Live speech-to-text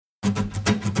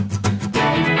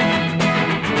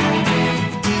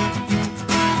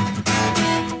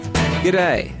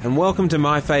G'day, and welcome to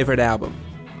My Favourite Album.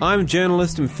 I'm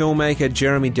journalist and filmmaker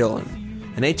Jeremy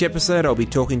Dillon, and each episode I'll be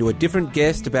talking to a different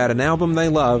guest about an album they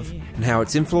love and how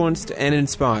it's influenced and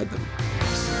inspired them.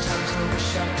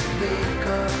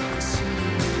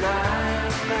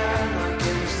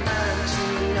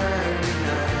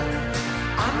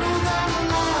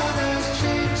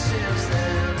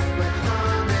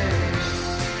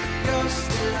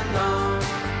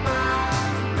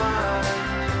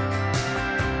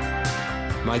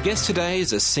 My guest today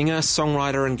is a singer,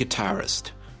 songwriter and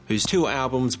guitarist, whose two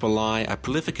albums belie a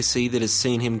prolificacy that has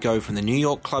seen him go from the New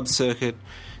York club circuit,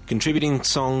 contributing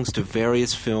songs to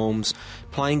various films,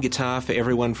 playing guitar for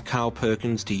everyone from Carl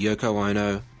Perkins to Yoko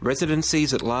Ono,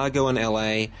 residencies at Largo and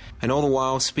LA, and all the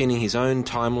while spinning his own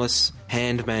timeless,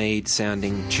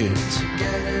 handmade-sounding tunes.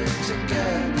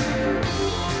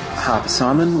 Harper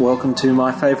Simon, welcome to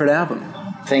My Favourite Album.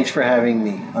 Thanks for having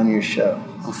me on your show.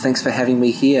 Well, thanks for having me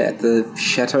here at the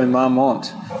Chateau Marmont.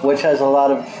 Which has a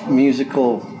lot of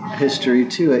musical history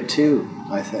to it, too,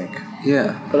 I think.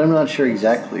 Yeah. But I'm not sure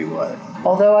exactly what.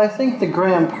 Although I think the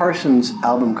Graham Parsons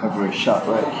album cover is shot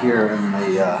right here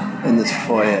in this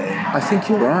foyer. I think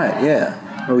you're right, yeah.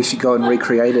 Well, we should go and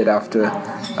recreate it after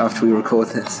we record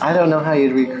this. I don't know how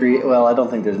you'd recreate... Well, I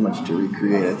don't think there's much to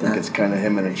recreate. I think it's kind of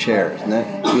him in a chair, isn't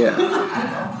it?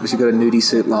 Yeah. We should got a nudie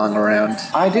suit lying around.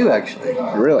 I do, actually.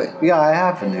 Really? Yeah, I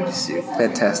have a nudie suit.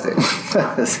 Fantastic.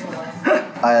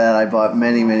 I bought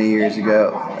many, many years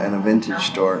ago in a vintage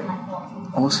store.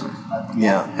 Awesome.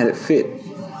 Yeah. And it fit.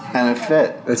 And it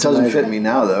fit. It doesn't fit me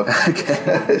now, though.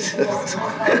 Okay.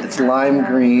 It's lime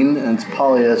green, and it's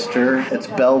polyester. It's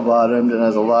bell-bottomed, and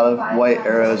has a lot of white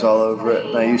arrows all over it.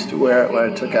 And I used to wear it when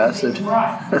I took acid.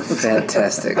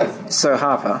 Fantastic. So,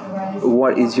 Harper,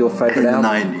 what is your favourite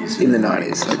album? In the 90s. In the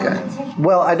 90s, okay.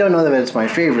 Well, I don't know that it's my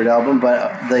favorite album,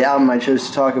 but the album I chose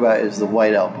to talk about is the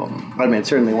White Album. I mean, it's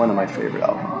certainly one of my favorite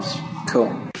albums.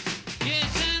 Cool.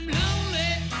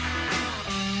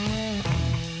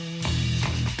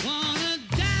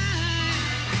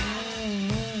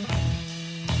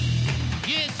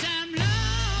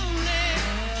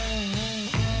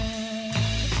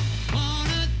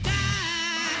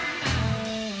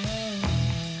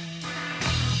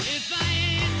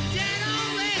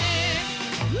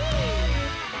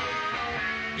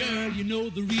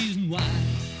 The reason why.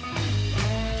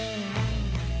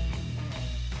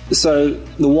 So,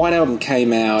 the White Album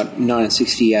came out in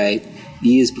 1968,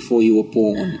 years before you were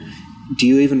born. Do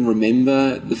you even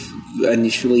remember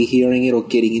initially hearing it or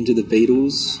getting into the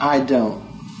Beatles? I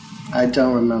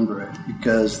don't remember it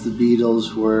because the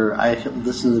Beatles were... I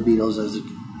listened to the Beatles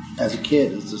as a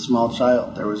kid, as a small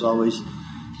child. There was always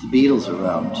the Beatles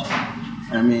around.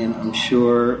 I mean, I'm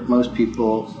sure most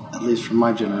people, at least from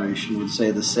my generation, would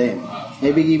say the same.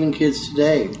 Maybe even kids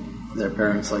today, their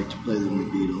parents like to play them the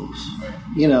Beatles.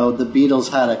 You know, the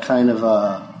Beatles had a kind of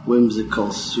a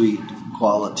whimsical, sweet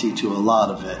quality to a lot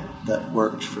of it that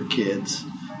worked for kids.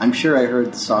 I'm sure I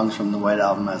heard the songs from the White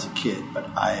Album as a kid, but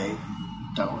I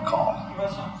don't recall.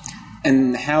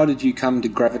 And how did you come to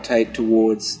gravitate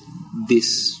towards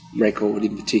this record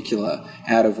in particular,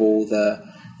 out of all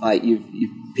the... Like, you've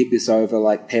picked this over,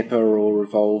 like Pepper or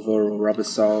Revolver or Rubber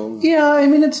Soul? Yeah, I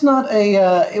mean, it's not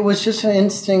a... it was just an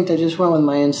instinct. I just went with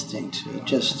my instinct. I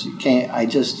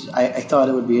thought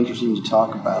it would be interesting to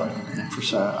talk about.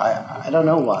 I don't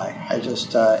know why.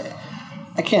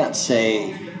 I can't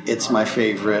say it's my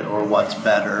favorite or what's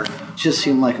better. It just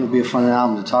seemed like it would be a fun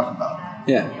album to talk about.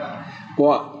 Yeah.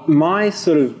 Well, my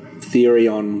sort of theory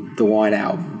on the White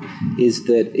Album is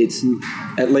that it's,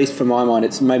 at least for my mind,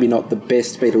 it's maybe not the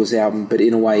best Beatles album, but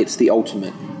in a way it's the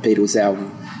ultimate Beatles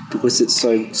album because it's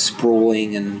so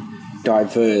sprawling and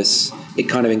diverse. It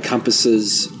kind of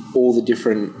encompasses all the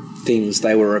different things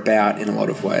they were about in a lot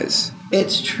of ways.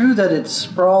 It's true that it's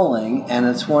sprawling, and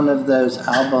it's one of those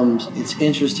albums. It's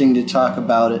interesting to talk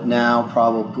about it now,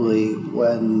 probably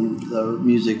when the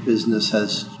music business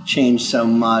has changed so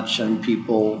much and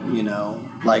people,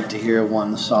 like to hear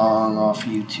one song off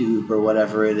YouTube or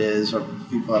whatever it is, or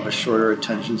people have a shorter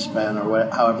attention span, or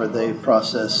however they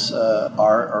process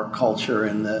art or culture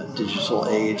in the digital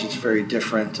age. It's very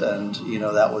different, and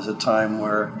that was a time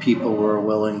where people were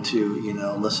willing to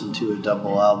listen to a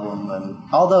double album. And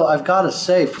although I've got to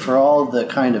say, for all the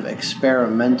kind of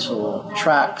experimental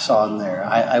tracks on there,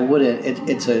 I wouldn't.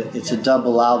 It's a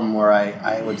double album where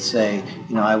I would say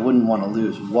I wouldn't want to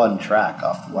lose one track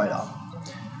off the White Album.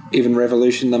 Even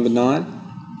Revolution Number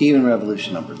 9? Even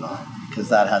Revolution Number 9, because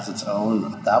that has its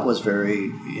own. That was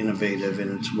very innovative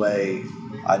in its way.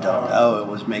 I don't know. It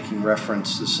was making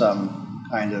reference to some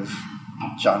kind of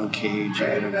John Cage,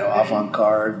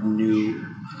 avant-garde, new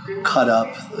cut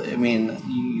up. I mean,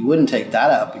 you wouldn't take that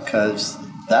out because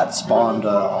that spawned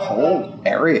a whole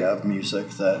area of music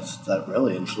that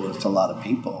really influenced a lot of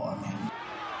people. I mean,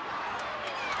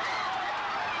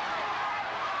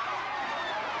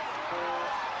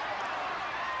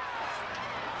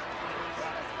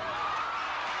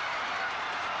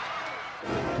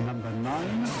 Number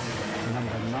 9,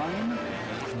 number 9,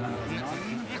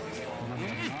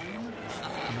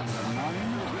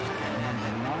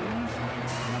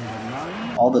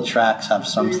 all the tracks have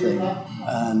something.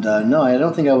 And no, I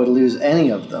don't think I would lose any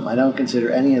of them. I don't consider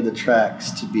any of the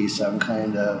tracks to be some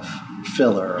kind of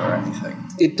filler or anything.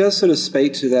 It does sort of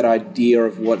speak to that idea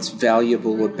of what's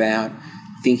valuable about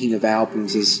thinking of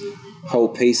albums as whole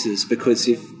pieces, because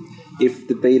if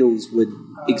the Beatles were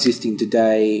existing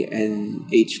today and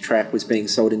each track was being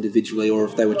sold individually, or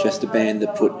if they were just a band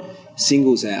that put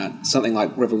singles out, something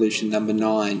like Revolution Number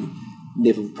 9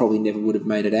 probably never would have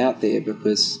made it out there,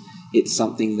 because it's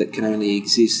something that can only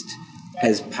exist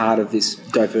as part of this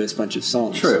diverse bunch of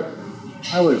songs. True.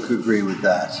 I would agree with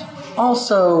that.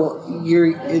 Also,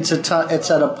 it's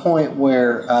at a point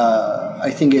where I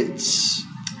think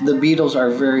the Beatles are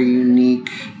very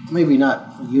unique. Maybe not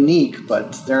unique,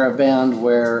 but they're a band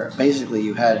where basically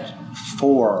you ended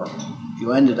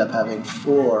up having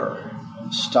 4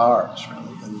 stars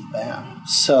really in the band.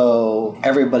 So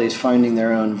everybody's finding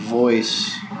their own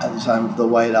voice at the time of the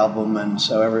White Album, and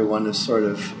so everyone is sort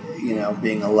of,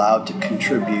 being allowed to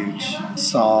contribute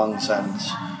songs and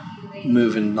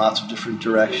move in lots of different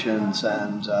directions,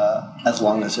 and as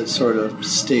long as it sort of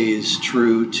stays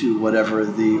true to whatever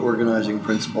the organizing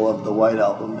principle of the White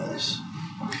Album is.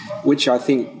 Which I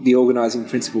think the organising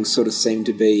principles sort of seem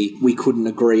to be, we couldn't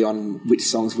agree on which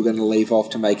songs we're going to leave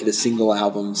off to make it a single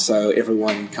album, so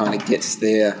everyone kind of gets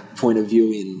their point of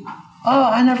view in. Oh,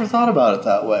 I never thought about it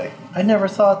that way. I never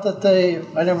thought that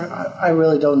I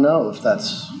really don't know if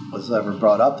was ever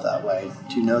brought up that way.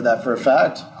 Do you know that for a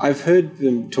fact? I've heard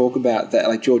them talk about that,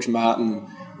 like George Martin,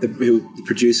 the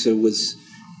producer, was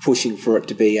pushing for it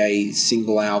to be a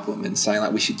single album and saying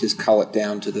like we should just cull it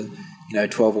down to the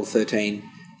 12 or 13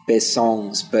 best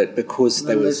songs, but because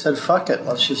they said, fuck it,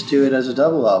 let's just do it as a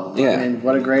double album. Yeah. I mean,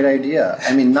 what a great idea.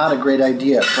 I mean, not a great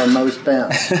idea for most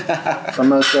bands. For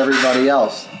most everybody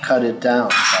else, cut it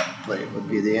down, probably would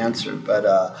be the answer. But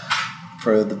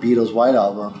for the Beatles' White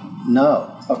Album,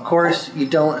 no. Of course, you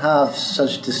don't have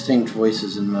such distinct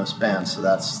voices in most bands, so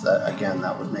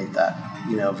that would make that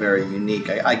very unique.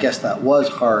 I guess that was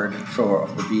hard for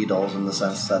the Beatles in the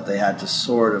sense that they had to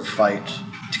sort of fight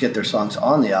to get their songs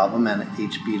on the album, and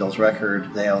each Beatles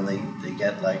record they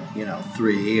get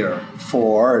 3 or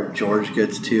 4. George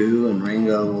gets 2 and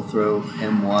Ringo will throw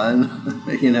him 1.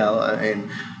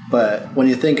 But when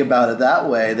you think about it that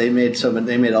way, they made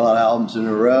a lot of albums in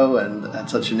a row and had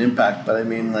such an impact. But I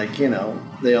mean,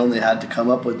 they only had to come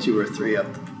up with 2 or 3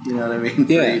 of them,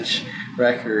 for each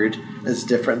record. It's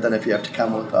different than if you have to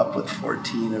come up with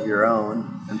 14 of your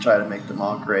own and try to make them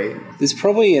all great. There's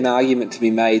probably an argument to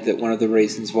be made that one of the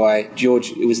reasons why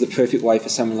it was the perfect way for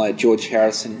someone like George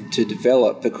Harrison to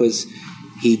develop, because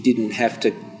he didn't have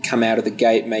to come out of the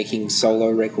gate making solo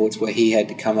records where he had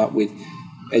to come up with,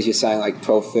 as you're saying, like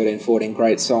 12, 13, 14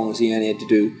 great songs. He only had to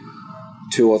do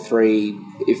 2 or 3,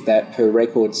 if that, per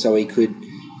record, so he could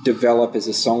develop as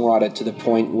a songwriter to the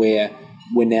point where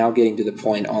we're now getting to the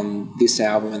point on this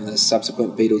album and the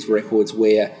subsequent Beatles records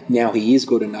where now he is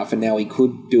good enough and now he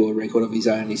could do a record of his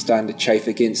own. He's starting to chafe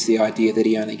against the idea that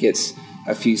he only gets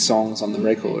a few songs on the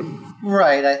record.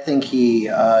 Right. I think he,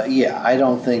 I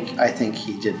think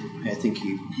he did. I think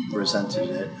he resented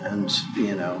it. And,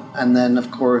 and then,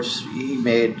 of course, he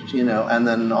made, and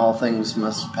then All Things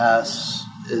Must Pass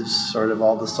is sort of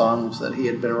all the songs that he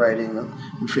had been writing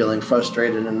and feeling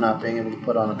frustrated and not being able to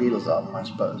put on a Beatles album, I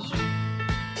suppose.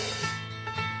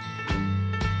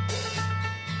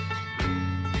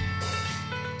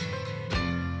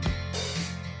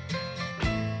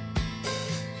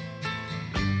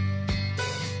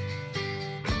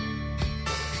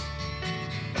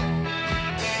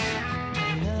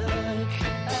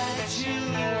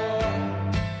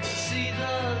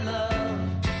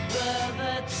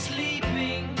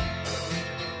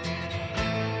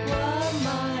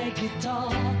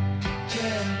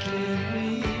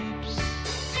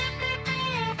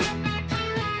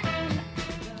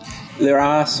 There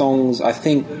are songs, I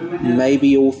think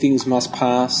maybe All Things Must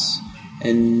Pass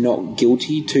and Not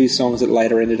Guilty, 2 songs that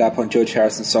later ended up on George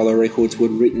Harrison's solo records, were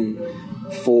written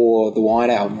for the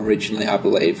White Album originally, I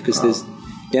believe, because there's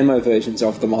demo versions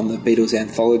of them on the Beatles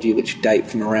anthology which date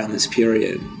from around this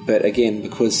period. But again,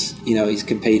 because he's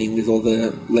competing with all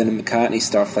the Lennon-McCartney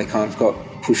stuff, they kind of got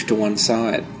pushed to one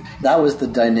side. that was the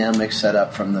dynamic set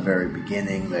up from the very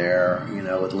beginning there,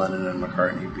 with Lennon and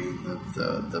McCartney being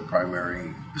the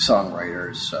primary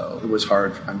songwriters. So it was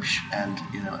hard, and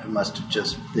it must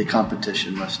have the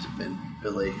competition must have been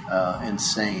really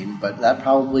insane. But that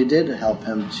probably did help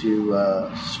him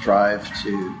to strive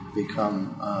to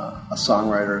become a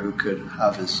songwriter who could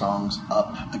have his songs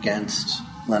up against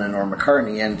Lennon or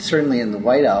McCartney. And certainly in the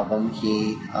White Album,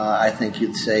 I think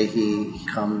you'd say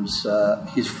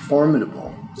he's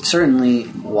formidable. Certainly,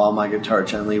 While My Guitar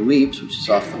Gently Weeps, which is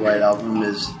off the White Album,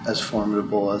 is as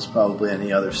formidable as probably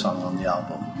any other song on the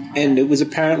album. And it was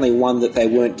apparently one that they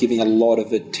weren't giving a lot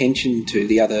of attention to.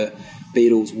 The other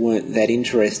Beatles weren't that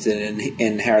interested,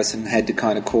 and Harrison had to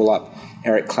kind of call up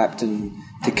Eric Clapton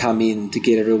to come in to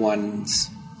get everyone's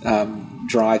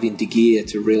drive into gear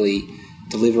to really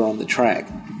deliver on the track.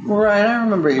 Right, I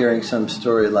remember hearing some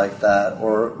story like that,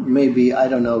 or maybe, I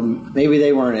don't know, maybe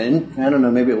they weren't I don't know,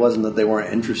 maybe it wasn't that they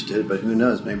weren't interested, but who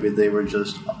knows, maybe they were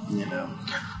just,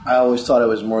 I always thought it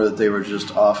was more that they were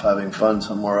just off having fun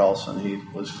somewhere else, and he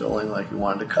was feeling like he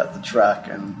wanted to cut the track,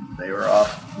 and they were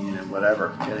off,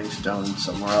 whatever, getting stoned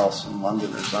somewhere else in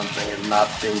London or something, and not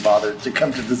being bothered to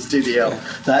come to the studio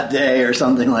that day or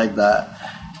something like that.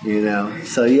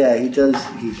 So yeah, he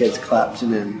gets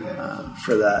Clapton in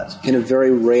for that. In a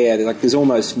very rare, there's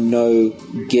almost no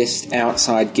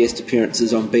outside guest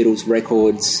appearances on Beatles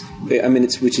records. I mean,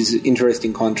 which is an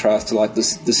interesting contrast to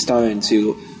the Stones,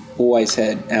 who always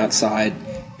had outside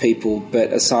people,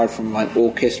 but aside from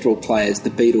orchestral players,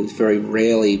 the Beatles very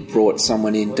rarely brought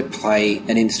someone in to play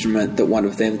an instrument that one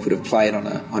of them could have played on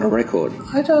a record.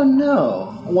 I don't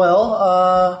know. Well,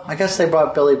 I guess they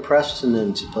brought Billy Preston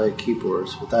in to play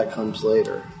keyboards, but that comes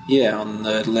later. Yeah, on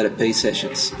the Let It Be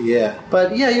sessions. Yeah,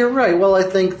 but yeah, you're right. Well, I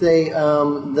think they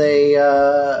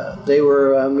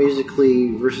were a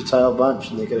musically versatile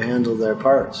bunch, and they could handle their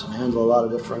parts and handle a lot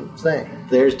of different things.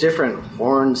 There's different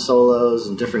horn solos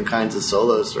and different kinds of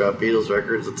solos throughout Beatles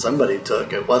records that somebody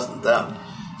took. It wasn't them.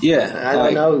 Yeah, I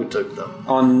don't know who took them.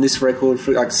 On this record,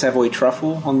 for Savoy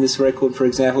Truffle, on this record, for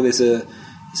example, there's a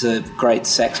great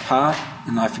sax part,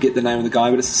 and I forget the name of the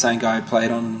guy, but it's the same guy who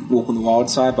played on Walk on the Wild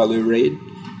Side by Lou Reed.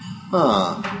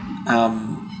 Huh.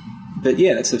 But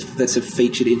yeah, that's a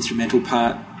featured instrumental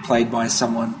part played by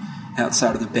someone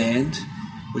outside of the band,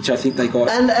 which I think they got.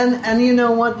 And you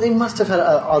know what? They must have had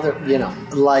other,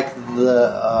 like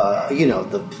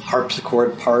the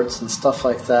harpsichord parts and stuff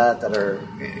like that are,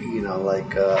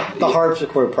 the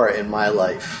harpsichord part in My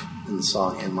Life. In the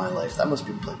song In My Life, that must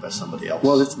be played by somebody else.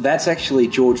 Well, that's actually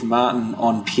George Martin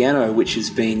on piano, which has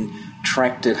been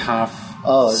tracked at half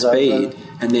speed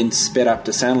and then sped up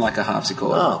to sound like a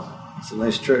harpsichord. Oh, that's a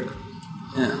nice trick.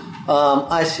 Yeah.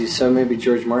 I see. So maybe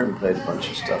George Martin played a bunch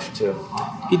of stuff too.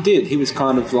 He did. He was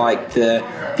kind of like the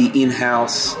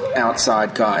in-house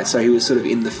outside guy. So he was sort of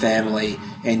in the family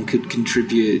and could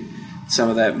contribute some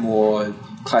of that more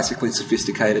classically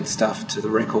sophisticated stuff to the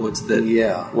records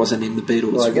that wasn't in the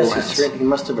Beatles. Well, I guess he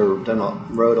must have wrote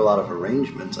a lot of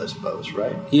arrangements, I suppose,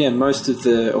 right? Yeah, most of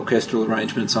the orchestral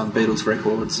arrangements on Beatles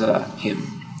records are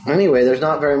him. Anyway, there's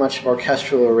not very much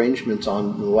orchestral arrangements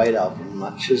on the White Album,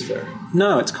 much, is there?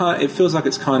 No, it feels like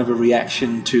it's kind of a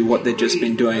reaction to what they've just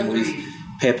been doing with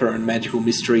Pepper and Magical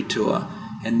Mystery Tour,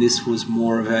 and this was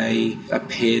more of a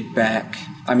pared back.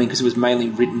 I mean, because it was mainly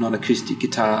written on acoustic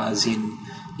guitars in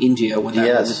India when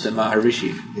they were with the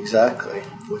Maharishi. Exactly,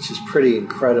 which is pretty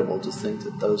incredible to think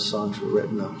that those songs were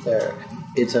written up there.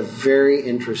 It's a very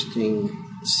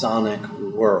interesting sonic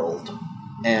world,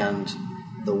 and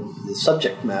the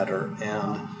subject matter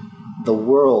and the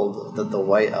world that the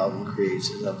White Album creates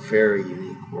is a very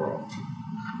unique world.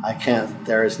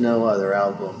 There is no other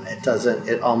album.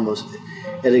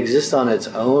 It exists on its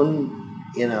own,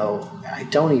 I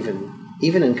don't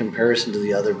even in comparison to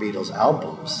the other Beatles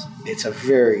albums, it's a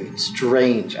very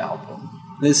strange album.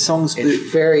 There's songs.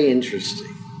 It's very interesting.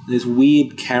 There's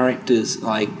weird characters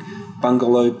like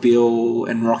Bungalow Bill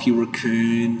and Rocky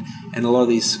Raccoon, and a lot of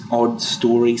these odd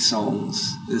story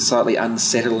songs. They're slightly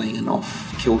unsettling and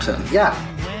off kilter. Yeah.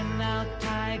 Went out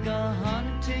tiger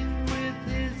hunting with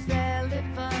his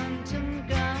elephant and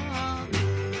gun.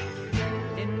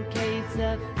 In case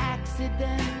of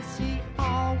accidents, he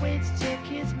always took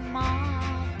his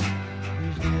mom.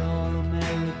 He's the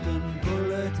all-American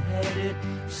bullet-headed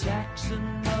Saxon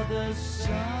mother's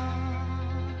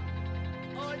son.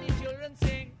 All the children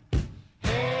sing,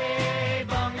 hey,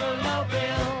 Bungalow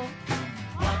Bill,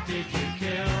 what did you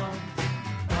kill?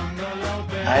 Bungalow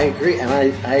Bill. I agree, and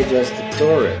I just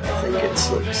adore it. I think it's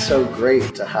like so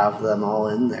great to have them all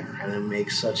in there, and it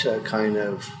makes such a kind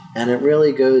of, and it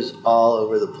really goes all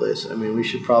over the place. I mean, we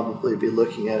should probably be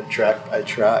looking at it track by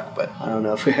track, but I don't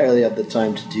know if we really have the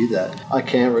time to do that. I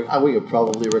can't, we could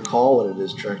probably recall what it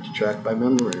is track to track by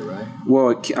memory, right?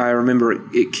 Well, I remember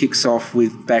it kicks off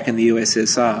with Back in the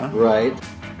USSR. Right.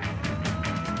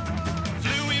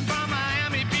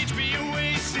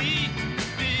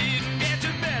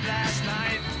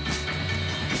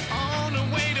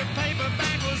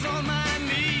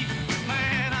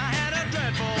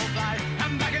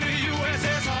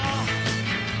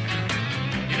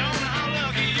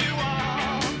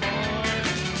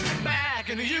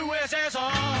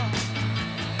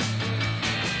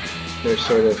 Their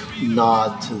sort of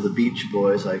nod to the Beach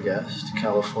Boys, I guess, to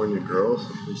California Girls.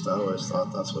 At least I always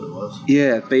thought that's what it was.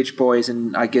 Yeah, Beach Boys,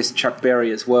 and I guess Chuck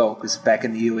Berry as well, because Back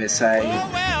in the USA. Oh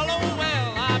well,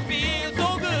 I feel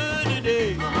so good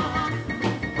today.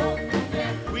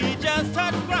 We just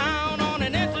touched ground on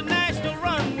an international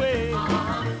runway.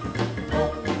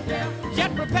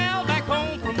 Jet propelled back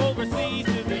home from overseas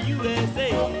to the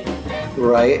USA.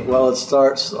 Right, well, it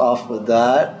starts off with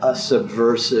that, a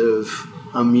subversive,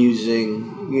 amusing,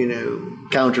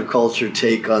 counterculture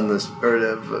take on this sort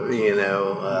of,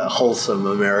 wholesome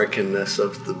Americanness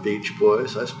of the Beach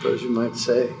Boys, I suppose you might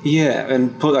say. Yeah,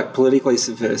 and politically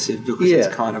subversive, because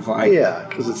it's kind of like... Yeah,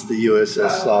 because it's the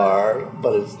USSR,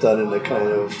 but it's done in a kind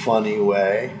of funny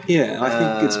way. Yeah, I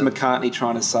think it's McCartney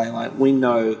trying to say, like, we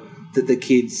know that the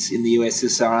kids in the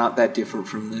USSR aren't that different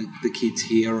from the kids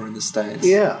here or in the States.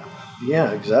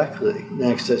 Yeah, exactly.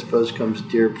 Next, I suppose, comes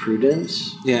Dear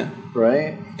Prudence. Yeah.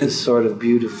 Right? This sort of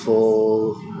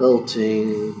beautiful,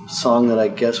 lilting song that I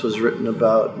guess was written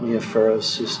about Mia Farrow's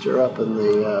sister up in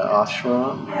the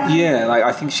ashram. Yeah, like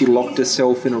I think she locked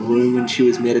herself in a room when she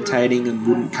was meditating and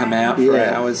wouldn't come out for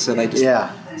hours, so they just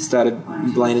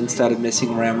Blaney started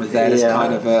messing around with that as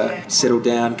kind of a settle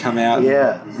down, come out,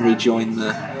 and rejoin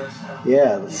the...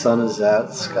 Yeah, the sun is out,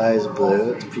 the sky is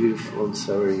blue, it's beautiful, and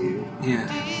so are you.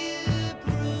 Yeah.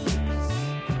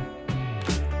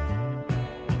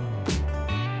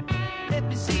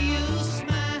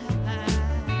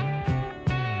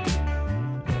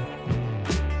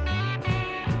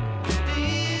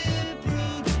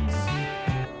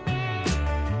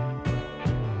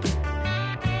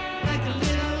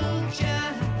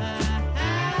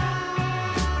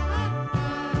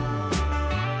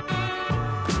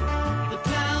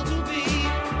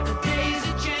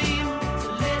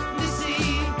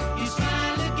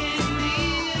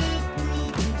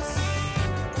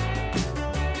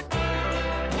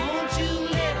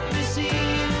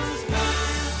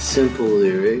 Simple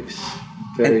lyrics,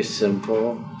 very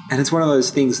simple. And it's one of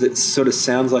those things that sort of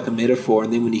sounds like a metaphor,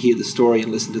 and then when you hear the story and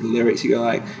listen to the lyrics, you go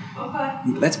like,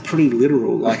 that's pretty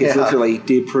literal. Like, it's literally,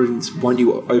 Dear Prudence, won't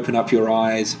you open up your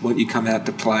eyes? Won't you come out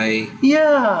to play?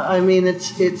 Yeah, I mean,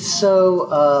 it's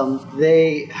so,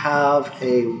 they have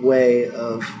a way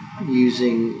of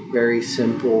using very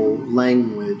simple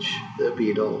language, the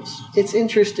Beatles. It's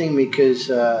interesting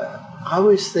because I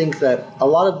always think that a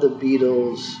lot of the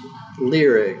Beatles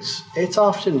lyrics, it's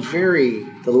often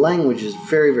the language is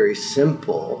very, very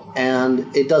simple,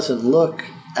 and it doesn't look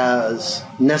as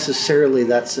necessarily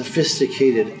that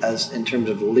sophisticated as in terms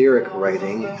of lyric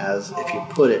writing as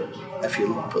if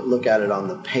you look at it on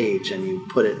the page and you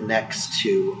put it next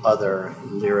to other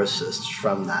lyricists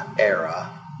from that era.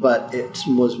 But it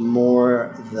was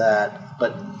more that,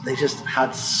 but they just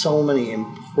had so many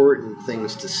important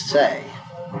things to say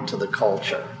to the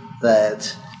culture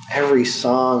that every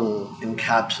song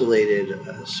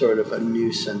encapsulated sort of a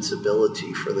new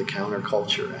sensibility for the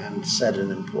counterculture and said an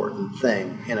important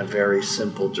thing in a very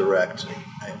simple, direct,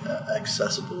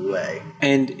 accessible way.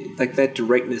 And like that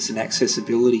directness and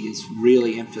accessibility is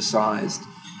really emphasized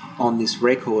on this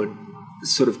record,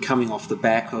 sort of coming off the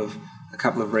back of a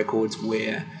couple of records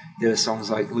where there are songs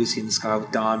like Lucy in the Sky with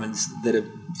Diamonds that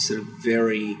are sort of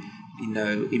very,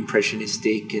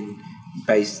 impressionistic and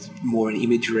based more on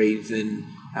imagery than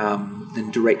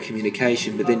direct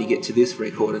communication. But then you get to this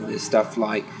record and there's stuff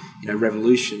like,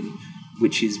 Revolution,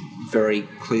 which is very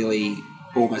clearly,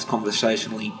 almost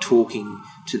conversationally talking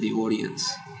to the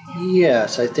audience.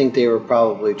 Yes, I think they were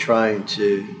probably trying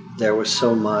to... There was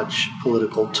so much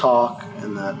political talk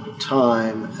in that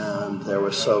time, and there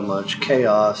was so much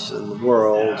chaos in the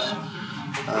world,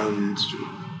 and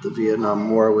the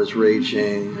Vietnam War was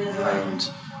raging, and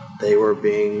they were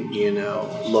being,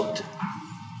 looked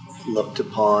looked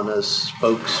upon as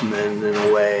spokesmen in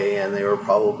a way, and they were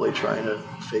probably trying to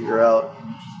figure out.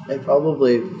 It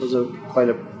probably was quite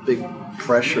a big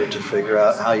pressure to figure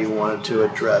out how you wanted to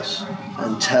address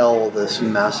and tell this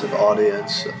massive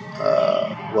audience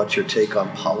what your take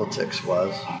on politics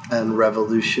was. And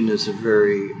Revolution is a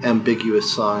very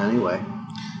ambiguous song anyway.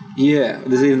 Yeah,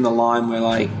 there's even the line where,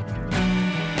 like,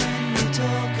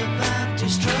 Talk about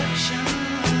destruction.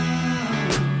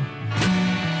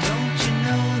 Don't you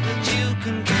know that you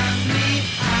can count me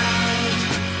out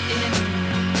in?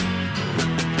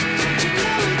 Don't you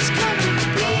know it's gonna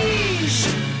be?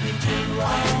 Should we do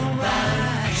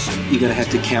alright? you're going to have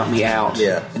to count me out.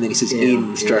 Yeah. And then he says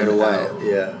in straight away. Out.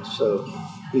 Yeah, so,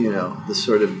 the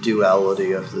sort of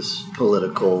duality of this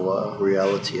political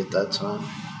reality at that time,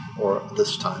 or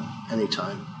this time, any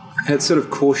time. And it's sort of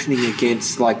cautioning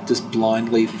against, like, just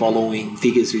blindly following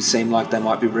figures who seem like they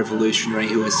might be revolutionary,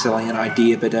 who are selling an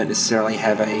idea but don't necessarily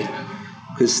have a...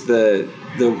 Because the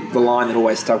line that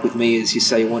always stuck with me is, you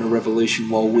say you want a revolution,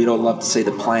 well, we'd all love to see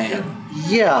the plan.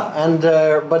 Yeah, and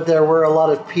but there were a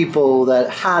lot of people that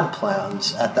had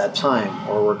plans at that time,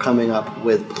 or were coming up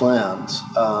with plans.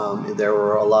 There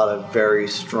were a lot of very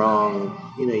strong...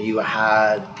 you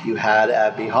had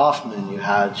Abby Hoffman, you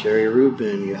had Jerry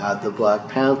Rubin, you had the Black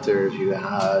Panthers, you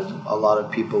had a lot of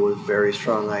people with very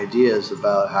strong ideas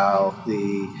about how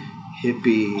the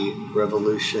hippie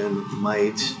revolution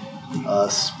might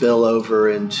spill over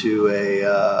into a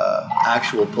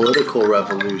actual political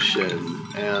revolution,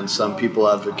 and some people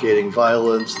advocating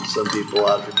violence and some people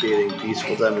advocating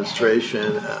peaceful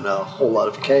demonstration, and a whole lot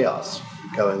of chaos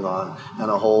going on, and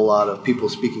a whole lot of people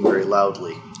speaking very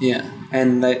loudly. Yeah,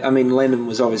 and Lennon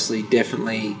was obviously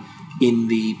definitely in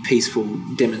the peaceful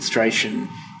demonstration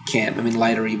camp.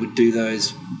 Later he would do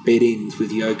those bed-ins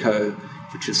with Yoko,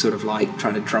 which is sort of like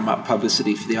trying to drum up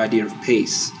publicity for the idea of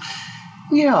peace.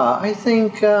 Yeah, I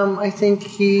think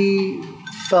he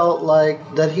felt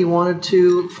like that he wanted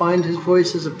to find his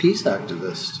voice as a peace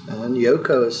activist, and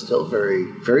Yoko is still very,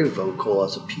 very vocal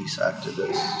as a peace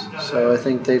activist. So I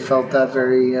think they felt that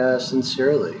very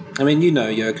sincerely. You know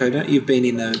Yoko, don't you? You've been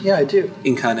in the I do.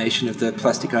 Incarnation of the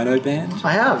Plastic Ono band?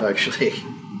 I have, actually.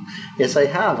 Yes, I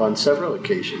have on several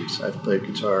occasions. I've played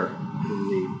guitar in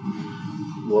the,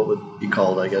 what would be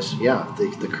called, I guess,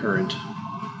 the current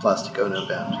Plastic Ono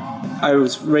band. I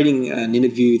was reading an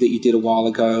interview that you did a while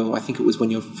ago. I think it was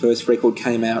when your first record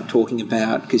came out, talking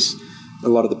about, because a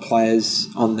lot of the players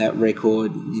on that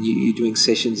record, you're doing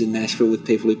sessions in Nashville with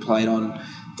people who played on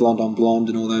Blonde on Blonde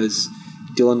and all those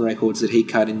Dylan records that he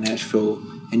cut in Nashville,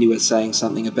 and you were saying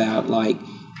something about, like,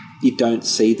 you don't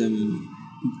see them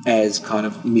as kind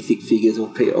of mythic figures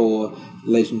or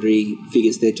legendary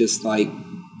figures. They're just like,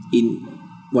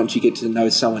 once you get to know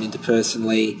someone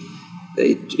interpersonally,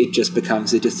 it just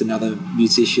becomes, they're just another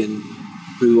musician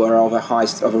who are of a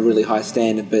really high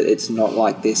standard, but it's not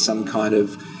like there's some kind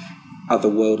of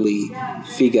otherworldly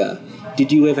figure.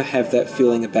 Did you ever have that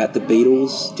feeling about the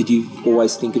Beatles? Did you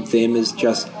always think of them as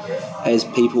just as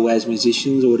people, as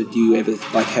musicians, or did you ever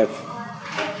have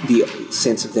the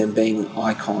sense of them being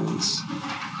icons?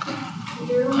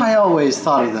 I always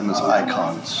thought of them as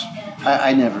icons.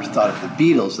 I never thought of the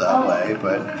Beatles that way,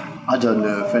 but I don't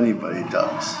know if anybody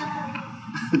does.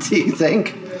 Do you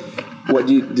think?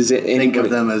 Does it think of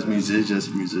them as musicians?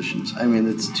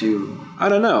 It's too... I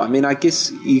don't know. I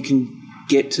guess you can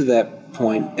get to that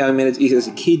point. As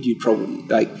a kid, you probably,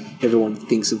 everyone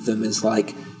thinks of them as,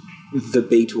 the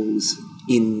Beatles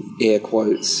in air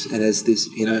quotes, and as this,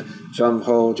 John,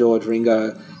 Paul, George,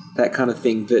 Ringo, that kind of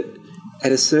thing. But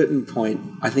at a certain point,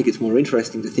 I think it's more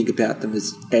interesting to think about them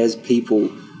as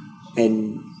people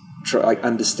and try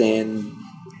understand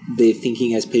their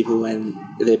thinking as people and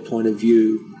their point of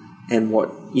view and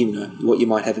what you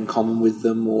might have in common with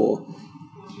them, or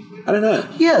I don't know.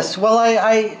 Yes, well,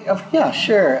 yeah,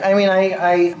 sure.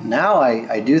 I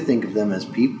do think of them as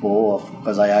people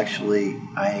because I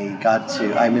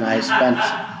spent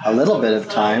a little bit of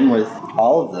time with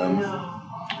all of them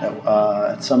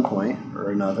at some point or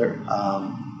another.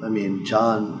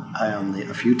 John, I only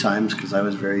a few times because I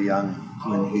was very young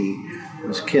when he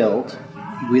was killed.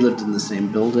 We lived in the same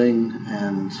building,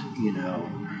 and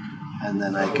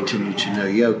then I continued to know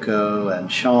Yoko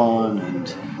and Sean,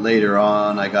 and later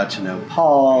on I got to know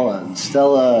Paul and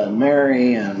Stella and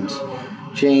Mary and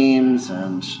James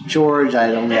and George.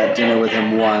 I only had dinner with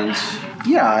him once.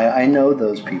 Yeah, I know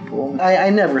those people.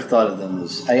 I never thought of them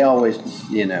as... I always,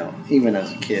 even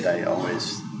as a kid, I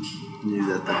always knew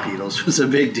that the Beatles was a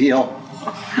big deal.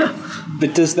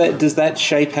 But does that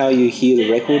shape how you hear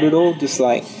the record at all? Just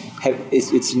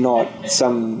it's not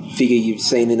some figure you've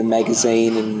seen in a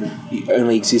magazine and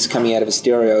only exists coming out of a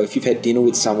stereo. If you've had dinner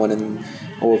with someone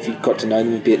or if you've got to know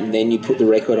them a bit and then you put the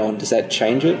record on, does that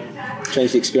change it?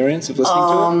 Change the experience of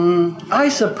listening to it? I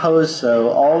suppose so.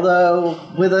 Although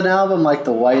with an album like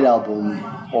the White Album,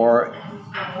 or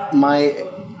my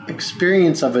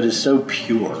experience of it is so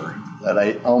pure that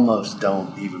I almost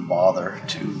don't even bother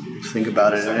to think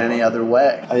about it in any other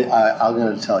way.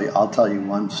 I'll tell you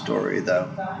one story though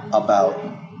about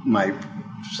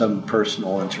some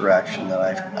personal interaction that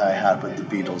I had with the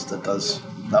Beatles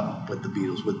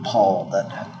with Paul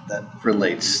that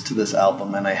relates to this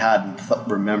album, and I hadn't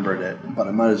remembered it, but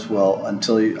I might as well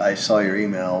until I saw your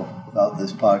email about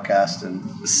this podcast,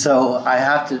 and so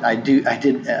I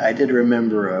did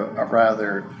remember a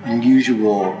rather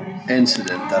unusual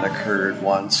incident that occurred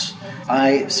once.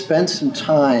 I spent some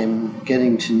time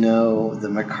getting to know the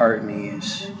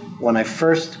McCartneys. When I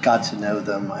first got to know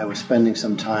them, I was spending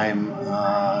some time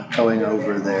going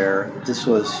over there. This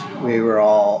was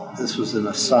in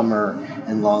a summer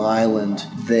in Long Island.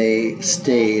 They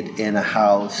stayed in a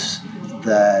house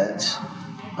that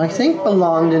I think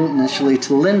belonged initially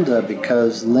to Linda,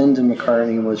 because Linda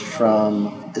McCartney is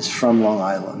from Long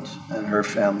Island, and her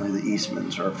family, the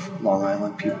Eastmans, are Long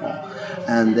Island people,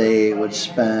 and they would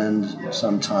spend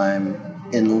some time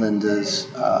in Linda's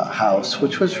house,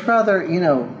 which was rather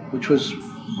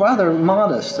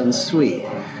modest and sweet.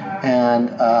 And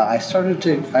started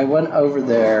to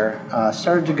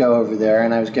go over there,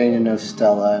 and I was getting to know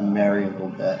Stella and Mary a little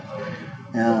bit.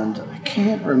 And I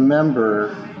can't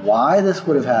remember why this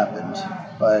would have happened,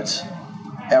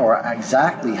 or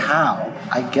exactly how.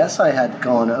 I guess I had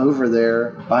gone over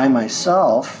there by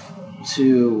myself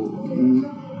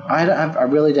I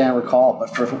really don't recall, but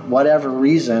for whatever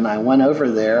reason, I went over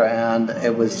there, and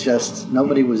it was just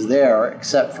nobody was there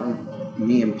except for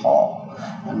me and Paul.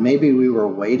 And maybe we were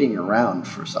waiting around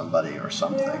for somebody or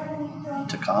something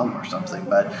to come or something,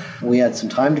 but we had some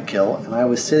time to kill, and I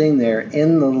was sitting there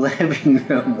in the living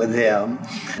room with him,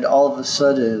 and all of a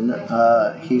sudden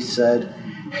he said,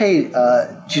 "Hey,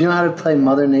 do you know how to play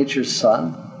Mother Nature's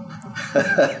Son?"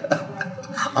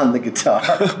 on the guitar.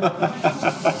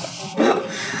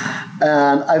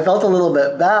 And I felt a little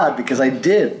bit bad because I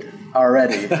did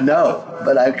already know,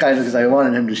 but because I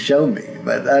wanted him to show me.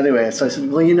 But anyway, so I said,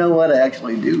 well, you know what? I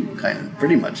actually do kind of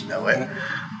pretty much know it.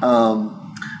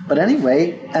 But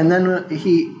anyway, and then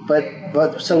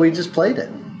so we just played it.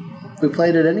 We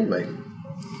played it anyway.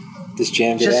 Just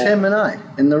jammed it out? Just him and I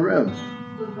in the room.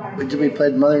 We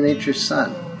played Mother Nature's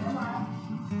Son.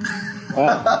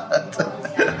 Wow.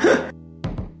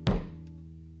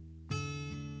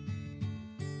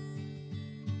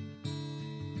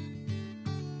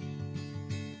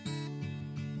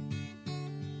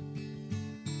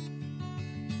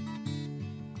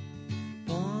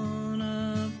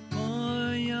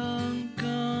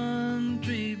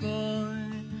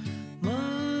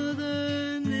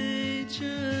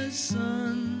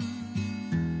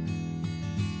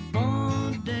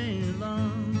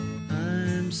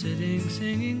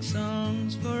 Singing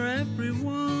songs for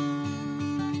everyone.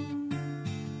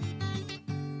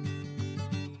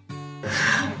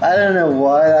 I don't know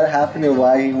why that happened or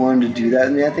why he wanted to do that. I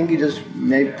mean, I think he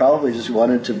probably just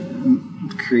wanted to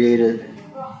create a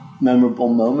memorable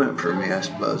moment for me, I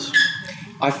suppose.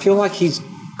 I feel like he's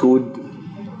good.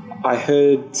 I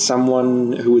heard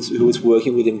someone who was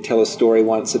working with him tell a story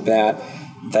once about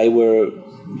they were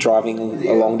driving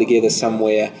along together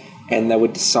somewhere and they were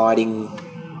deciding,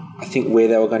 I think, where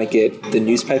they were going to get the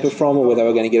newspaper from or where they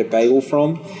were going to get a bagel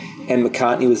from, and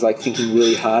McCartney was like thinking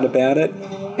really hard about it,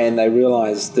 and they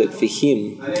realised that for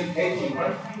him,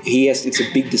 it's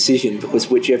a big decision, because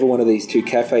whichever one of these two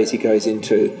cafes he goes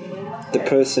into, the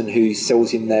person who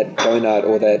sells him that donut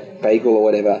or that bagel or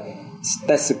whatever,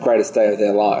 that's the greatest day of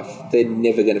their life. They're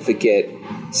never going to forget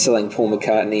selling Paul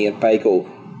McCartney a bagel,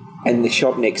 and the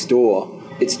shop next door,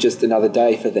 it's just another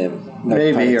day for them.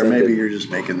 Maybe you're just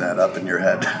making that up in your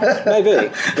head. Maybe.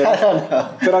 But, I don't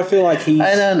know. But I feel like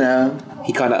I don't know.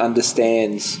 He kind of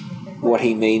understands what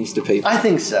he means to people. I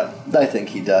think so. I think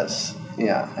he does.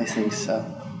 Yeah, I think so.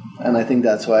 And I think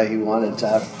that's why he wanted to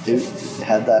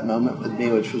had that moment with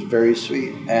me, which was very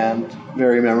sweet and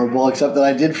very memorable, except that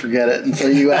I did forget it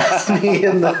until you asked me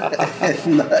in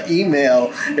the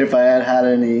email if I had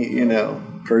any,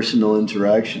 personal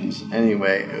interactions.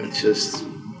 Anyway,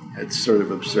 it's sort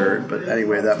of absurd, but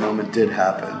anyway, that moment did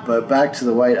happen. But back to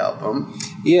the White Album.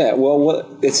 Yeah, well,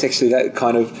 it's actually that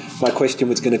kind of, my question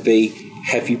was going to be,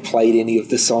 have you played any of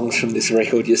the songs from this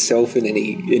record yourself in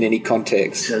any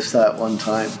context? Just that one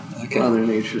time. Okay. Mother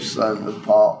Nature's Son with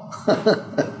Paul.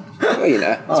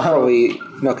 Well, it's probably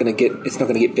not going to get. It's not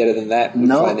going to get better than that.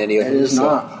 No, playing any of it them, is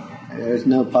not. There's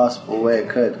no possible way it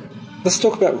could. Let's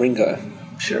talk about Ringo.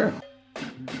 Sure.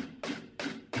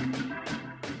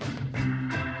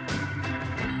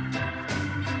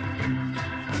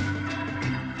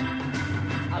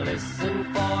 I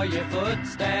listen for your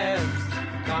footsteps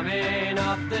coming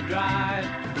up the drive.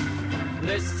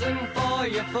 Listen for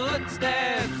your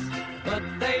footsteps, but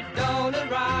they don't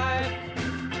arrive.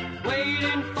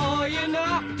 Waiting for your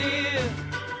knock, dear,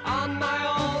 on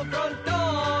my old front door.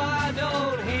 I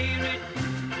don't hear it.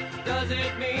 Does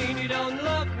it mean you don't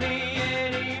love me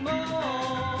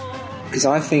anymore? Because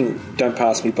I think "Don't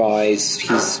Pass Me By"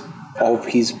 is of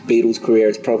his Beatles career,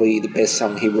 it's probably the best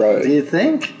song he wrote. Do you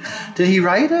think? Did he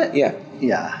write it? Yeah.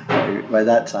 Yeah. By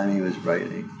that time, he was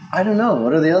writing. I don't know.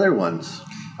 What are the other ones?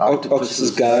 Octopus's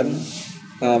Garden.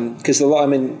 Because a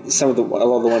lot of the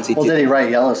ones he did. Well, did he write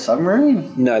Yellow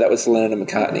Submarine? No, that was Lennon and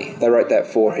McCartney. They wrote that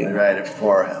for him. They wrote it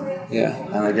for him. Yeah.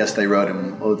 And I guess they wrote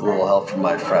him with a little help from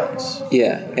my friends.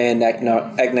 Yeah, and Act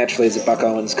Naturally is a Buck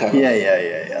Owens cover.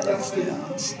 Yeah.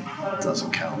 That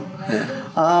doesn't count.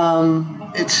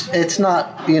 Yeah. It's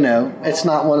not it's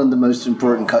not one of the most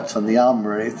important cuts on the album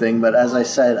or anything. But as I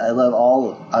said, I love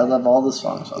all the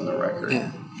songs on the record.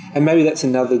 Yeah. And maybe that's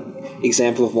another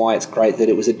example of why it's great that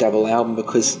it was a double album,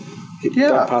 because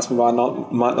Don't Pass Me By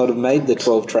might not have made the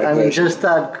 12-track version. I mean, just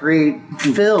that great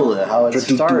fill, how it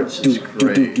starts is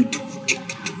great.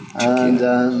 And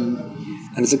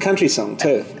it's a country song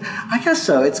too. I guess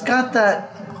so. It's got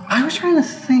that. I was trying to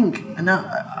think. Now,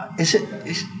 is it in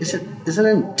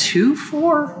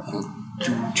 2/4?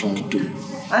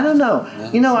 I don't know.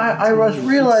 I was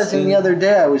realizing the other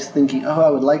day, I was thinking, I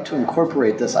would like to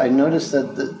incorporate this. I noticed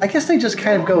that, I guess they just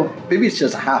kind of go, maybe it's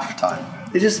just halftime.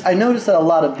 I noticed that a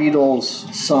lot of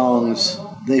Beatles songs,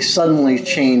 they suddenly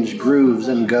change grooves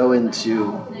and go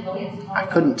into, I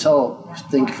couldn't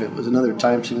think if it was another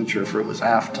time signature, if it was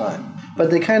halftime.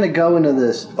 But they kind of go into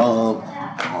this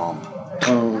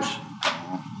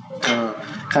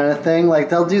kind of thing. Like,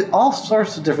 they'll do all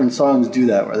sorts of different songs do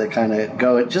that, where they kind of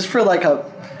go just for like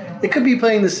they could be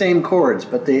playing the same chords,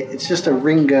 but it's just a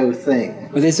Ringo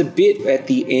thing. Well, there's a bit at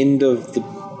the end of the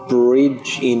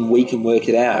bridge in We Can Work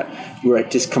It Out where it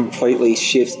just completely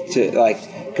shifts to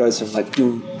like, goes from like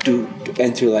doom doom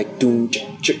and to like doom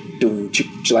doom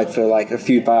like for like a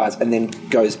few bars, and then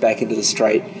goes back into the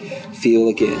straight feel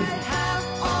again.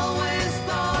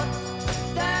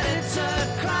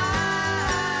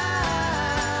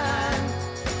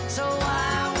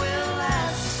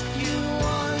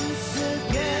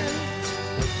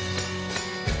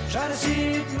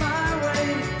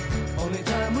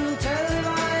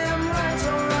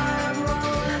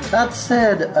 That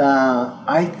said,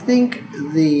 I think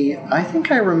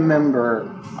I remember.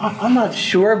 I'm not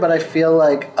sure, but I feel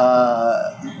like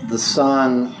the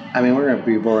song. I mean, we're going to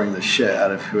be boring the shit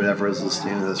out of whoever is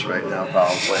listening to this right now,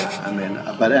 probably. I mean,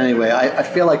 but anyway, I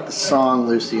feel like the song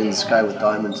 "Lucy in the Sky with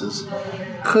Diamonds"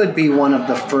 could be one of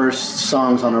the first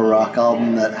songs on a rock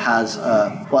album that has.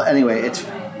 Well, anyway,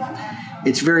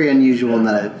 it's very unusual in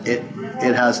that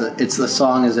it has the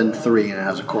song is in 3 and it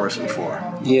has a chorus in 4.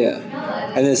 Yeah,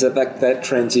 and there's that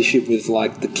transition with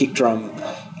like the kick drum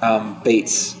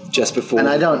beats just before. And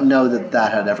I don't know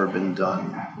that had ever been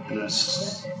done in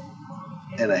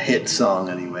a hit song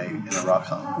anyway, in a rock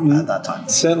song at that time.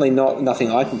 Certainly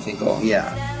nothing I can think of.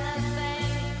 Yeah.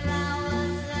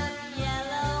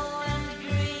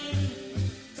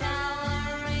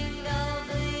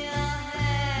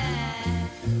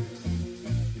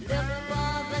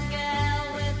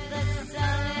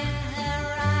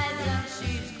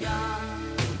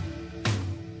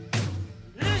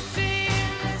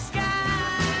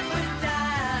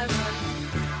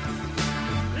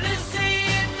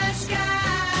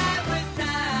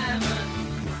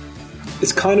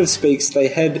 It kind of speaks. There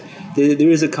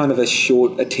is a kind of a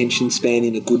short attention span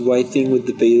in a good way thing with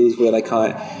the Beatles, where they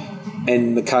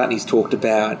and McCartney's talked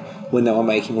about when they were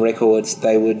making records,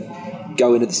 they would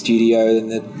go into the studio and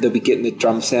they'll be getting the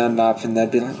drum sound up, and they'd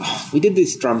be like, we did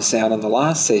this drum sound on the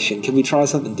last session, can we try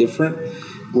something different?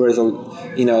 Whereas a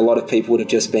lot of people would have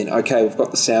just been, okay, we've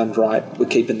got the sound right, we're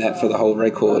keeping that for the whole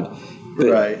record. But,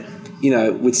 right.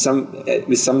 With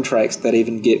some tracks that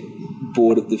even get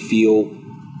bored of the feel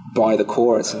by the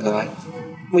chorus and go like,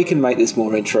 we can make this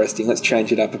more interesting, let's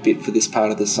change it up a bit for this part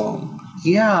of the song.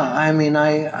 Yeah, I mean,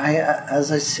 I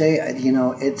as I say,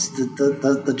 it's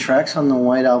the tracks on the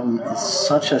White Album is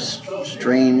such a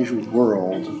strange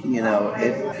world.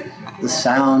 The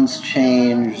sounds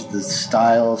change, the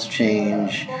styles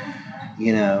change.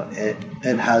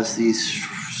 It has these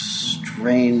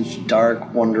strange,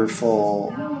 dark,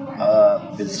 wonderful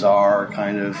bizarre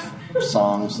kind of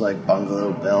songs like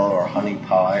Bungalow Bill or Honey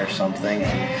Pie or something.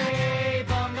 Hey,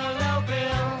 Bungalow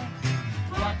Bill,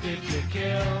 what did you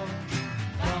kill?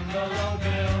 Bungalow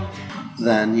Bill.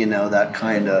 Then, that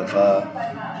kind of,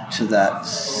 to that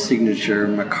signature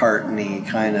McCartney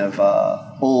kind of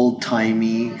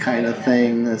old-timey kind of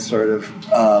thing, that sort of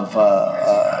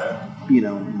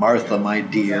Martha, My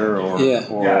Dear, or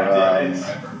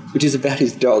which is about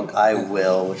his dog. I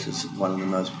Will, which is one of the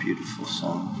most beautiful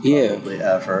songs probably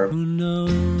Yeah. ever. Who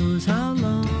knows how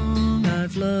long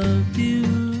I've loved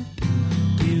you?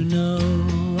 You know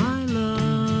I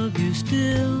love you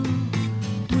still.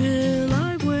 Will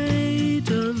I wait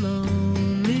a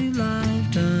lonely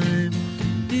lifetime?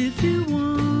 If you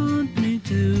want me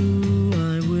to,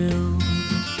 I will.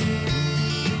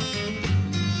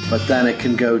 But then it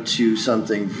can go to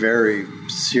something very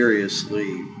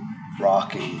seriously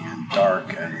rocking and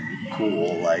dark and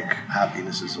cool, like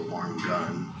Happiness is a Warm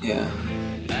Gun. Yeah.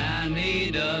 I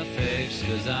need a fix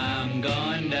 'cause I'm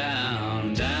going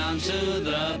down to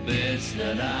the bits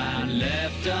that I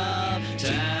left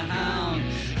uptown.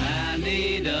 I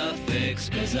need a fix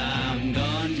 'cause I'm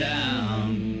going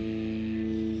down.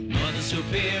 Mother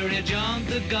Superior jumped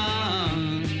the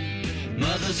gun.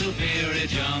 Mother Superior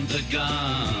jumped the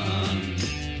gun.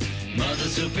 Mother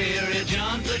Superior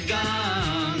jumped the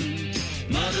gun.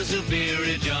 Mother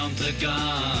Superior jumped the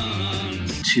gun.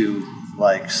 To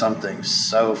like something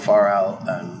so far out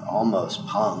and almost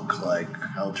punk, like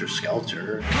Helter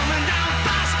Skelter. Coming down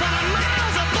fast, but I'm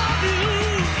miles above you.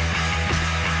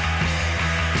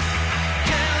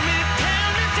 Tell me,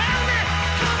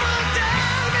 come on,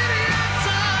 tell me the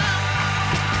answer.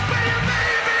 Well, you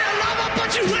may be a lover, but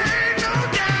you ain't no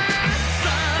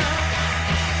dancer.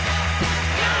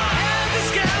 Now Helter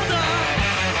Skelter.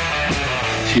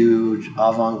 To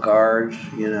avant-garde,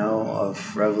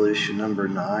 of Revolution Number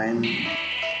 9.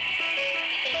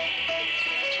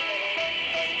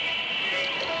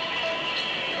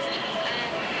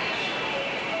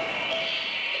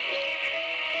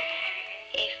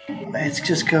 It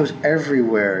just goes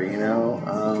everywhere,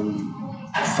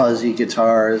 fuzzy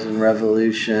guitars in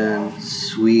Revolution,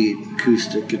 sweet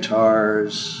acoustic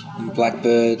guitars,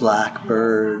 Blackbird.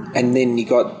 And then you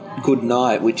got Good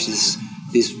Night, which is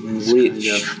this rich,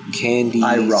 candy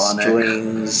ironic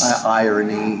strings.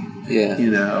 Irony. Yeah.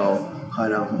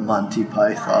 Kind of Monty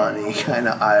Python-y kind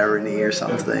of irony or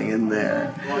something in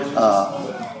there.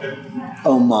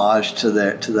 Homage to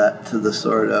the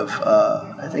sort of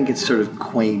I think it's sort of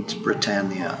quaint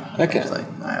Britannia. Okay.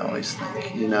 I always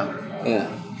think, Yeah.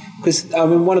 Because,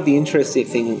 one of the interesting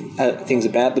things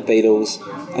about the Beatles,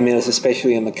 it was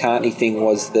especially a McCartney thing,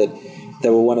 was that they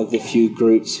were one of the few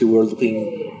groups who were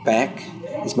looking back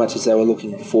as much as they were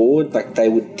looking forward. Like, they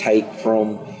would take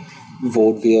from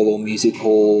vaudeville or music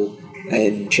hall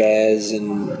and jazz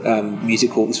and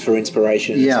music halls for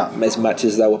inspiration, as much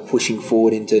as they were pushing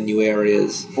forward into new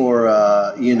areas. Or,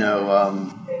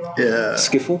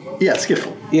 Skiffle? Yeah,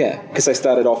 Skiffle. Yeah, because they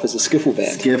started off as a skiffle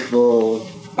band. Skiffle.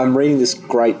 I'm reading this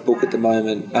great book at the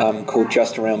moment called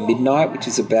Just Around Midnight, which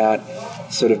is about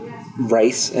sort of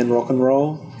race and rock and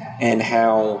roll, and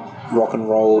how rock and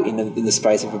roll in the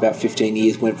space of about 15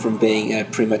 years went from being a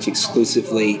pretty much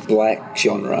exclusively black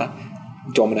genre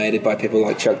dominated by people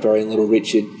like Chuck Berry and Little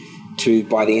Richard to,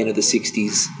 by the end of the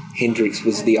 60s, Hendrix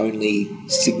was the only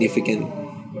significant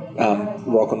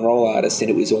rock and roll artist, and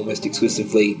it was almost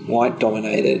exclusively white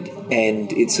dominated.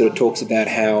 And it sort of talks about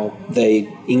how the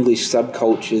English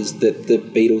subcultures that the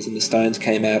Beatles and the Stones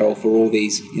came out of were all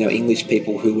these English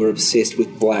people who were obsessed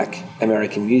with black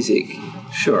American music.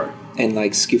 Sure. And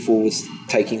like Skiffle was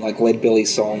taking like Leadbelly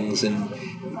songs and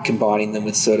combining them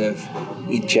with sort of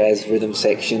jazz rhythm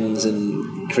sections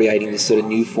and creating this sort of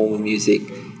new form of music.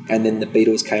 And then the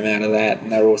Beatles came out of that,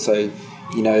 and they were also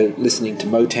listening to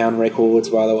Motown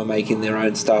records while they were making their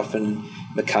own stuff, and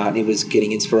McCartney was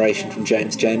getting inspiration from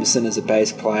James Jamerson as a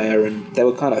bass player, and they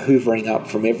were kind of hoovering up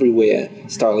from everywhere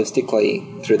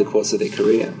stylistically through the course of their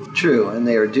career. True, and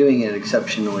they were doing it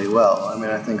exceptionally well.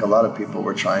 I think a lot of people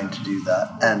were trying to do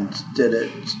that and did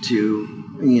it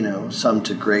to, some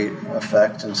to great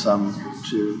effect and some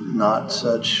to not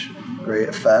such great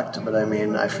effect. But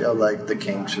I feel like the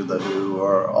Kinks or the Who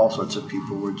or all sorts of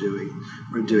people were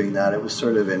doing that. It was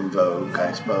sort of in vogue,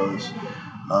 I suppose.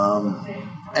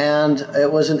 And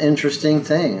it was an interesting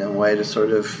thing, a way to sort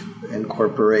of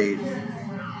incorporate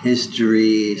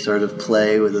history, sort of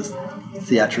play with a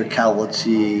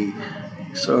theatricality,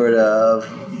 sort of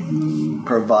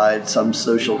provide some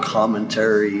social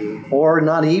commentary, or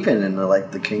not even in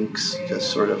the Kinks,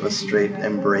 just sort of a straight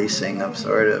embracing of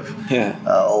sort of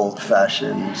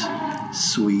old-fashioned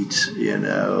sweet,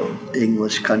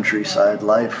 English countryside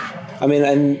life. I mean,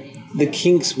 and the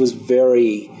Kinks was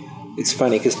very... It's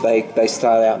funny because they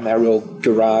started out in that real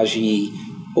garagey,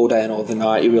 all day and all the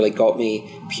night, You Really Got Me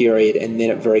period, and then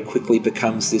it very quickly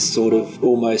becomes this sort of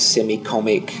almost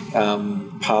semi-comic,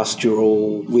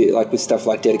 pastoral, with stuff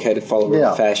like Dedicated Follower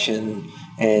of Fashion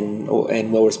and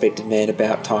Well-Respected Man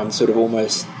About Time, sort of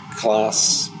almost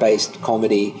class-based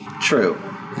comedy. True.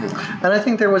 Yeah. And I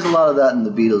think there was a lot of that in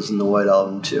the Beatles and the White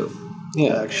Album too.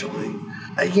 Yeah. Actually.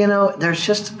 There's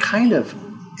just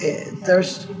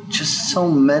there's just so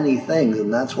many things,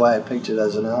 and that's why I picked it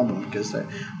as an album, because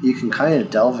you can kind of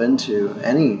delve into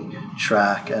any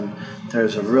track, and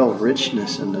there's a real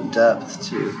richness and a depth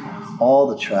to all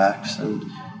the tracks, and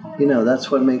that's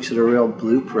what makes it a real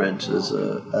blueprint as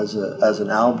an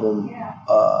album,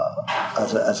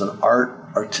 as an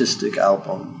artistic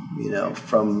album.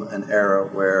 From an era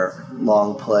where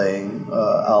long playing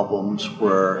albums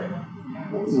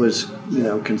was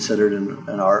considered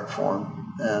an art form.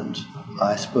 And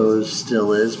I suppose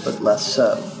still is, but less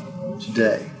so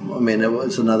today. I mean, it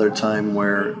was another time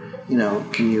where,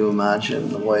 can you imagine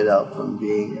the White Album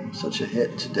being such a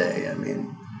hit today? I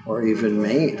mean, or even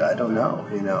made, I don't know,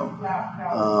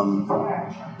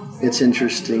 It's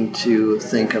interesting to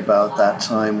think about that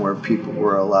time where people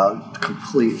were allowed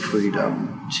complete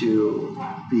freedom to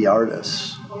be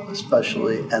artists,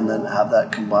 especially, and then have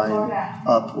that combined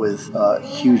up with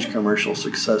huge commercial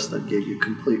success that gave you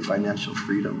complete financial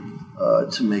freedom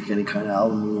to make any kind of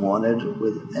album you wanted,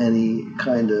 with any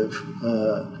kind of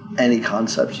any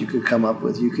concepts you could come up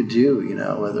with, you could do.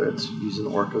 Whether it's use an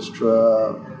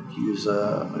orchestra, use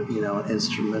an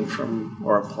instrument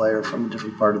or a player from a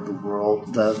different part of the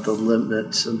world. The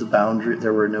limits and the boundary. It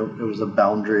was a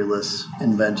boundaryless,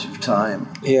 inventive time.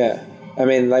 Yeah, I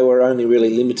mean, they were only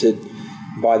really limited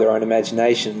by their own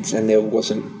imaginations, and there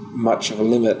wasn't much of a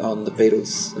limit on the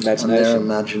Beatles' imagination. And their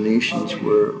imaginations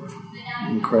were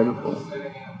incredible.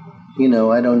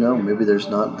 I don't know. Maybe there's,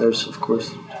 of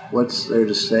course, what's there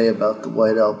to say about the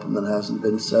White Album that hasn't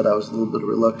been said? I was a little bit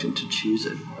reluctant to choose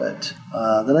it. But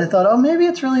then I thought, maybe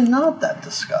it's really not that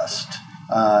discussed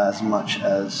as much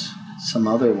as some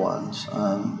other ones.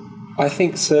 I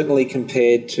think certainly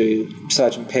compared to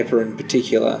Sgt. Pepper in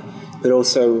particular, but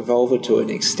also Revolver to an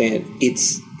extent,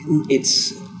 it's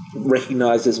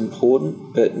recognised as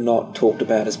important, but not talked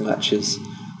about as much as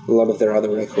a lot of their other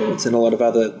records and a lot of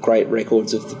other great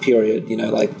records of the period,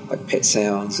 like Pet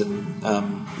Sounds and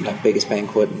Beggars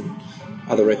Banquet and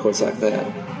other records like that.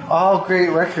 All great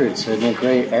records in a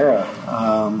great era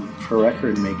for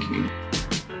record making.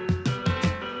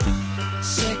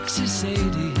 Sexy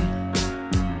Sadie,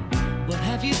 what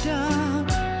have you done?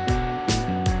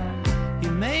 You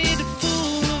made a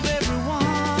fool of everyone.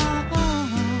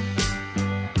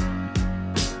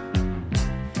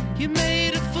 You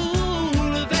made a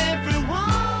fool of everyone.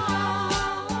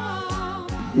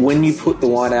 When you put the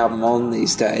White Album on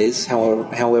these days,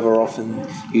 however often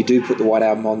you do put the White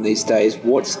Album on these days,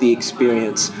 what's the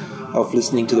experience of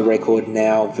listening to the record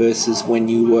now versus when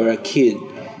you were a kid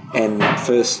and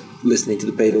first listening to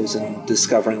the Beatles and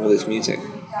discovering all this music?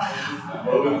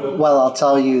 Well,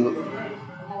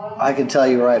 I can tell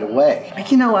you right away. I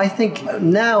think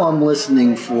now I'm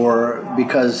listening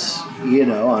because,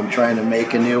 I'm trying to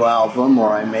make a new album, or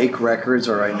I make records,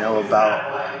 or I know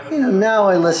about, now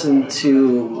I listen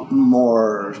to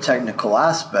more technical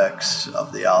aspects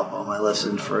of the album. I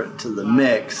listen to the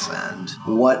mix and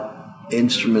what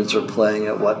instruments are playing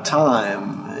at what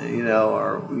time,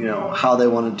 or how they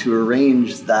wanted to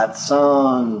arrange that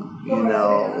song,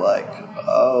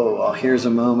 here's a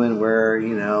moment where,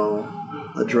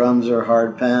 the drums are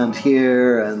hard panned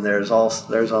here, and there's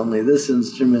only this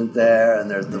instrument there, and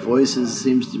the voices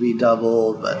seems to be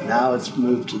doubled, but now it's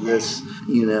moved to this,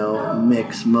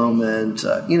 mix moment.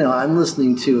 I'm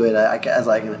listening to it I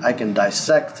can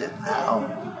dissect it now.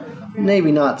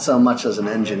 Maybe not so much as an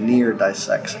engineer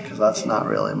dissects it, because that's not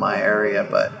really my area,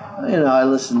 but I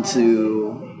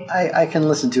can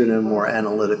listen to it in a more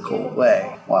analytical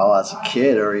way. While as a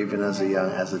kid, or even as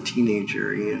a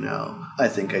teenager, I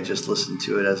think I just listened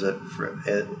to it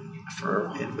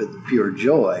with pure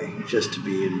joy, just to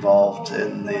be involved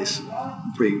in this,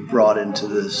 be brought into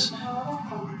this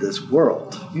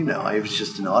world. I was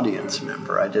just an audience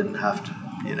member. I didn't have to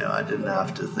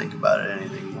think about it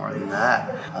anything more than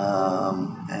that.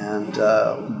 And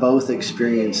both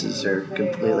experiences are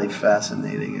completely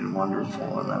fascinating and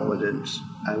wonderful, and I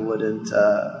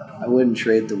wouldn't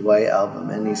trade the White Album,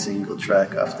 any single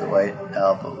track off the White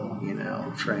Album,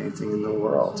 for anything in the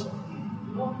world.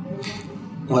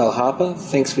 Well, Harper,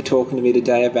 thanks for talking to me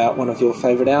today about one of your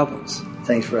favourite albums.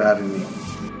 Thanks for having me.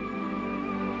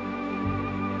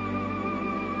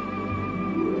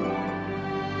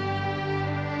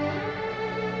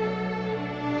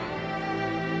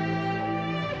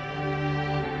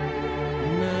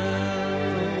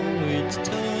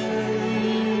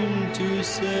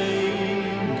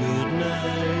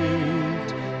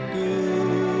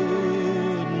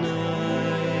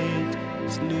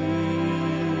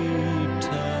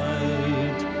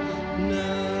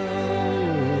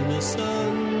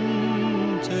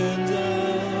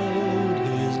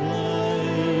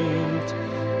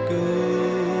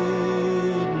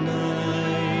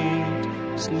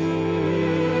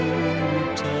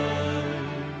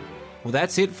 Well,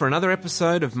 that's it for another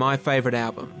episode of My Favourite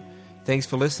Album. Thanks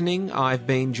for listening. I've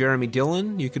been Jeremy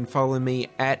Dillon. You can follow me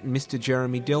at Mr.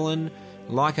 Jeremy Dillon.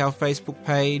 Like our Facebook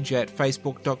page at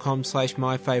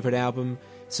facebook.com/myfavoritealbum.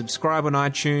 Subscribe on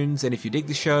iTunes, and if you dig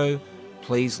the show,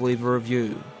 please leave a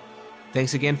review.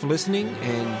 Thanks again for listening,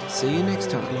 and see you next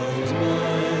time.